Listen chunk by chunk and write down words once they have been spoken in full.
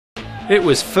It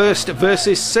was first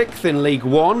versus sixth in League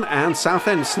One, and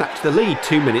Southend snatched the lead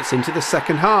 2 minutes into the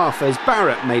second half as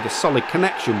Barrett made a solid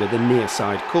connection with a near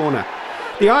side corner.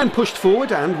 The Iron pushed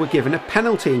forward and were given a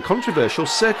penalty in controversial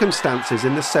circumstances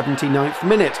in the 79th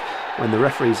minute, when the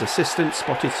referee's assistant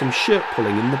spotted some shirt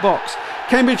pulling in the box.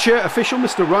 Cambridgeshire official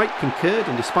Mr Wright concurred,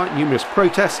 and despite numerous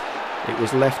protests, it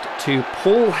was left to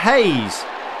Paul Hayes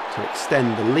to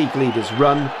extend the league leaders'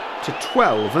 run to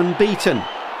 12 unbeaten.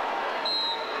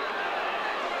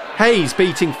 Hayes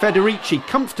beating Federici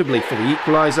comfortably for the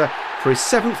equaliser for his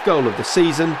 7th goal of the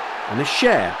season and a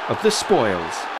share of the spoils.